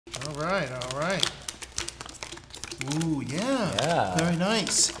All right. Ooh, yeah. Very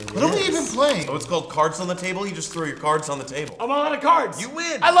nice. What are we even playing? Oh, it's called Cards on the Table. You just throw your cards on the table. I'm all out of cards. You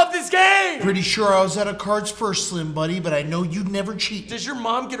win. I love this game. Pretty sure I was out of cards first, Slim Buddy, but I know you'd never cheat. Does your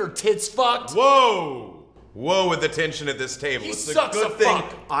mom get her tits fucked? Whoa with the tension at this table. He it's sucks a good a thing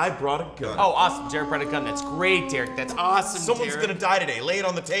fuck. I brought a gun. Oh, awesome. Derek brought a gun. That's great, Derek. That's awesome, Someone's Derek. gonna die today. Lay it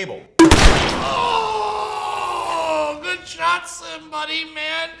on the table. Oh, good shot, Slim Buddy,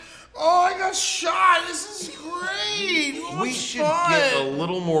 man. Oh, I got shot. This is great. We should get a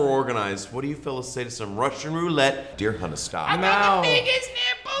little more organized. What do you fellas say to some Russian roulette, deer hunter style? I got the biggest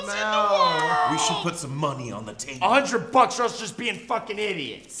nipples in the world. We should put some money on the table. $100 for us just being fucking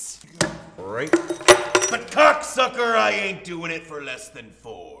idiots. Right. But cocksucker, I ain't doing it for less than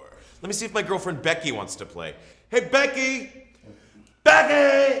 4. Let me see if my girlfriend Becky wants to play. Hey, Becky!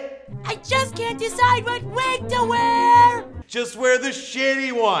 Becky! I just can't decide what wig to wear! Just wear the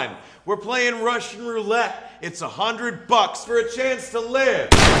shitty one. We're playing Russian roulette. It's $100 for a chance to live.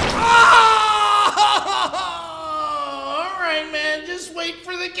 All right, man. Just wait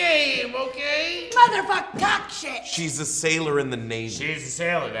for the game, okay? Motherfuck cock shit! She's a sailor in the Navy. She's a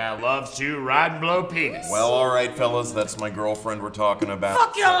sailor that loves to ride and blow penis. Well, all right, fellas. That's my girlfriend we're talking about.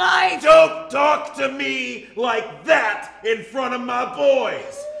 Fuck your life! Don't talk to me like that in front of my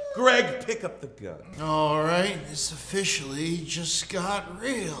boys. Greg, pick up the gun. All right, this officially just got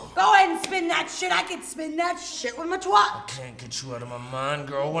real. Go ahead and spin that shit. I can spin that shit with my twat. Can't get you out of my mind,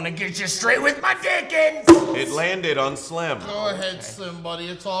 girl. Wanna get you straight with my dickens. It landed on Slim. Go ahead, Slim Buddy.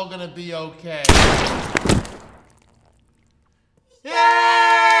 It's all gonna be okay. Yay!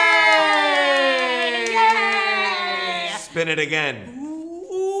 Yay! Spin it again.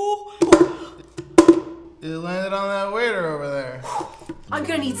 It landed on that waiter over there. I'm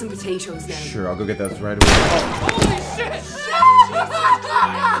gonna need some potatoes then. Sure, I'll go get those right away.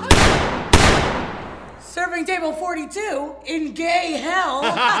 Serving table 42 in gay hell.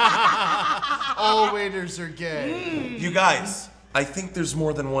 All waiters are gay. You guys, I think there's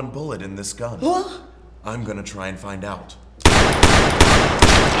more than one bullet in this gun. Huh? I'm gonna try and find out.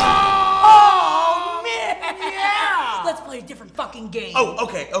 Oh, man! Yeah! Let's play a different fucking game. Oh,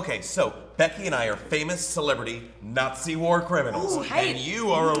 okay. So, Becky and I are famous celebrity Nazi war criminals. Ooh, hey. And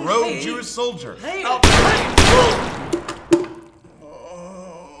you are a rogue Hey. Jewish soldier. Hey.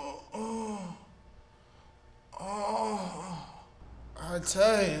 I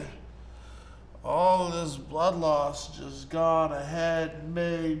tell you, all this blood loss just gone ahead and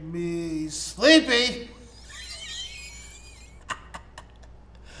made me sleepy.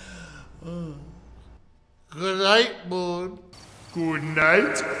 Good night, Moon. Good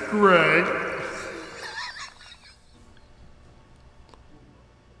night, Greg.